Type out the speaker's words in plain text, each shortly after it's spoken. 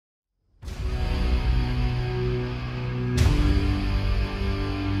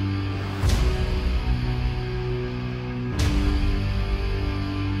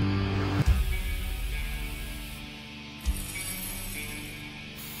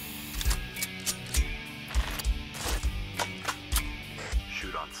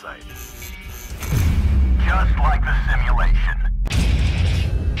site. Just like the simulation.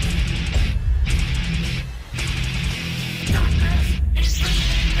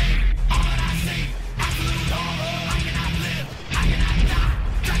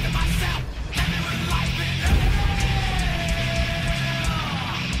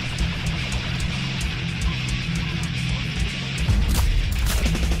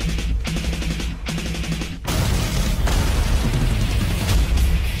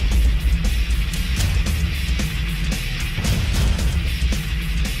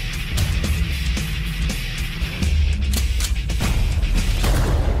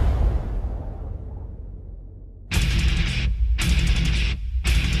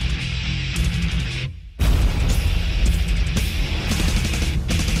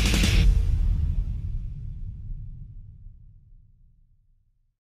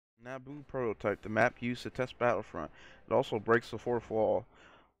 Naboo prototype, the map used to test Battlefront. It also breaks the fourth wall.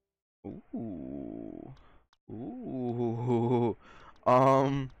 Ooh. Ooh.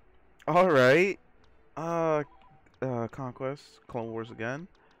 Alright. Conquest. Clone Wars again.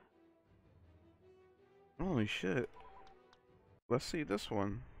 Holy shit. Let's see this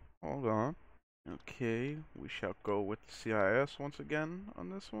one. Hold on. Okay, we shall go with CIS once again on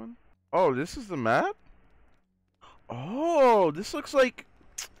this one. Oh, this is the map? Oh, this looks like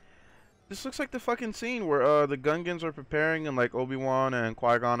the fucking scene where the Gungans are preparing and like Obi-Wan and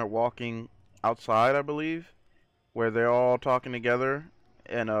Qui-Gon are walking outside, I believe, where they're all talking together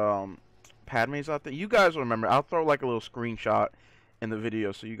and Padme's out there. You guys will remember. I'll throw like a little screenshot in the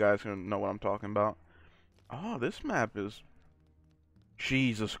video so you guys can know what I'm talking about. Oh, this map is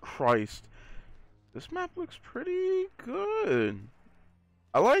Jesus Christ. This map looks pretty good.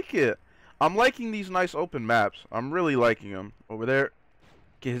 I like it. I'm liking these nice open maps. I'm really liking them. Over there.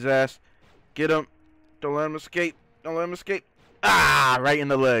 Get his ass. Get him. Don't let him escape. Don't let him escape. Ah! Right in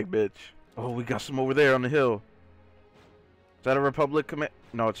the leg, bitch. Oh, we got some over there on the hill. Is that a Republic command?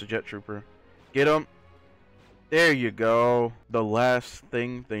 No, it's a jet trooper. Get him. There you go. The last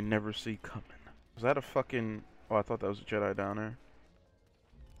thing they never see coming. Is that a fucking... Oh, I thought that was a Jedi down there.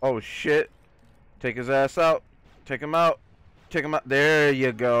 Oh, shit. Take his ass out. Take him out. Take him out. There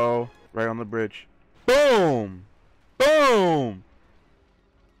you go. Right on the bridge. Boom! Boom!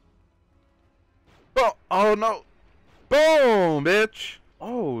 Oh, oh no. Boom, bitch.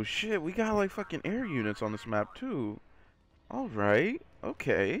 Oh, shit. We got like fucking air units on this map, too. Alright.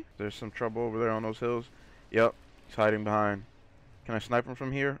 Okay. There's some trouble over there on those hills. Yep. He's hiding behind. Can I snipe him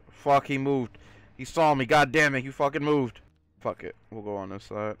from here? Fuck, he moved. He saw me. God damn it. He fucking moved. Fuck it. We'll go on this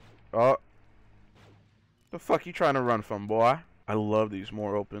side. Oh. The fuck you trying to run from, boy? I love these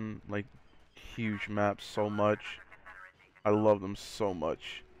more open, like, huge maps so much. I love them so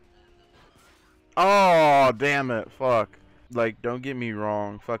much. Oh, damn it. Fuck. Like, don't get me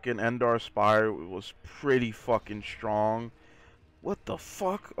wrong. Fucking Endar Spire was pretty fucking strong. What the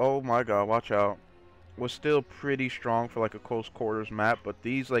fuck? Oh my god, watch out. Was still pretty strong for like a close quarters map, but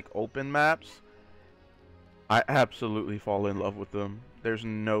these like open maps, I absolutely fall in love with them. There's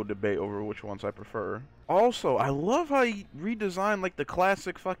no debate over which ones I prefer. Also, I love how he redesigned like the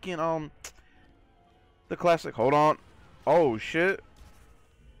classic fucking hold on. Oh shit.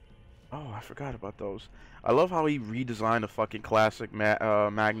 Oh, I forgot about those. I love how he redesigned the fucking classic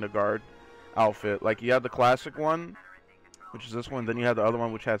Magna Guard outfit. Like you have the classic one, which is this one, then you have the other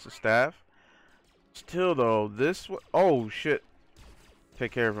one which has the staff. Still though, this oh shit.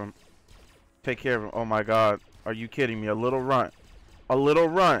 Take care of him. Take care of him. Oh my god. Are you kidding me? A little runt. A little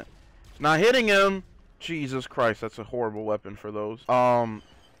runt. It's not hitting him. Jesus Christ, that's a horrible weapon for those.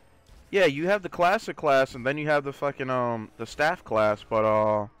 Yeah, you have the classic class and then you have the fucking the staff class, but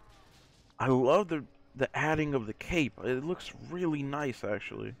I love the adding of the cape. It looks really nice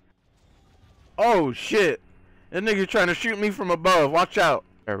actually. Oh shit. That nigga trying to shoot me from above. Watch out.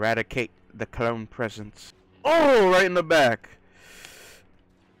 Eradicate the clone presence. Oh, right in the back.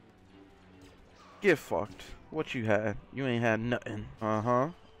 Get fucked. What you had? You ain't had nothing. Uh-huh.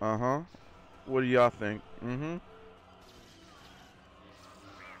 Uh-huh. What do y'all think? Mm-hmm.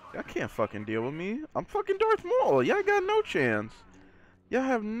 Y'all can't fucking deal with me. I'm fucking Darth Maul. Y'all got no chance. Y'all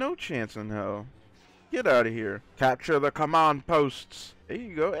have no chance in hell. Get out of here. Capture the command posts. There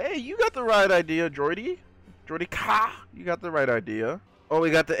you go. Hey, you got the right idea, Droidy. Droidy Ka. You got the right idea. Oh, we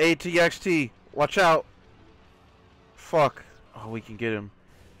got the ATXT. Watch out. Fuck. Oh, we can get him.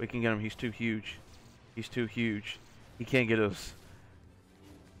 We can get him. He's too huge. He's too huge. He can't get us.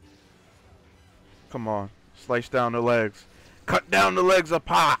 Come on. Slice down the legs. Cut down the legs of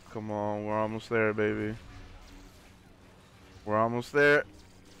Pop. Come on. We're almost there, baby. We're almost there.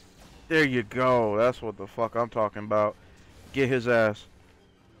 There you go. That's what the fuck I'm talking about. Get his ass.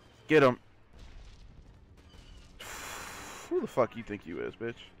 Get him. Who the fuck you think you is,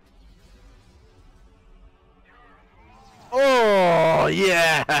 bitch? Oh,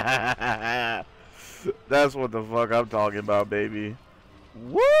 yeah! That's what the fuck I'm talking about, baby.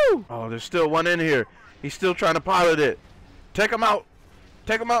 Woo! Oh, there's still one in here. He's still trying to pilot it. Take him out.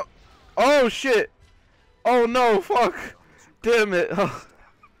 Take him out. Oh, shit. Oh, no, fuck. Damn it.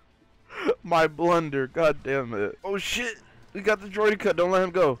 My blunder. God damn it. Oh, shit. We got the droid cut. Don't let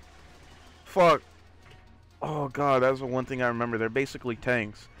him go. Fuck. Oh, God. That's the one thing I remember. They're basically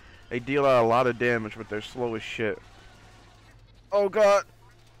tanks. They deal out a lot of damage, but they're slow as shit. Oh, God.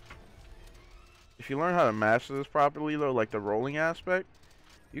 If you learn how to master this properly, though, like the rolling aspect,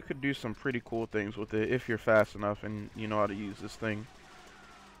 you could do some pretty cool things with it if you're fast enough and you know how to use this thing.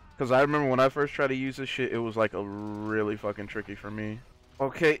 Because I remember when I first tried to use this shit, it was like a really fucking tricky for me.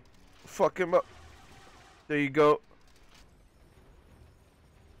 Okay. Fuck him up. There you go.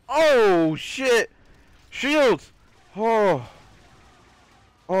 Oh, shit. Shields. Oh.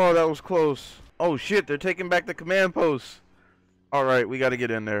 Oh, that was close. Oh, shit. They're taking back the command post. Alright, we gotta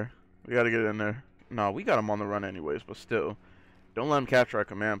get in there. We gotta get in there. No, we got them on the run anyways, but still. Don't let them capture our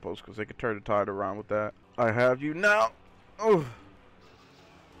command post, because they could turn the tide around with that. I have you now. Oh.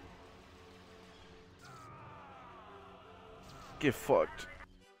 Get fucked.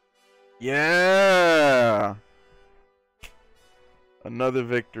 Yeah. Another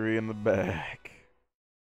victory in the bag.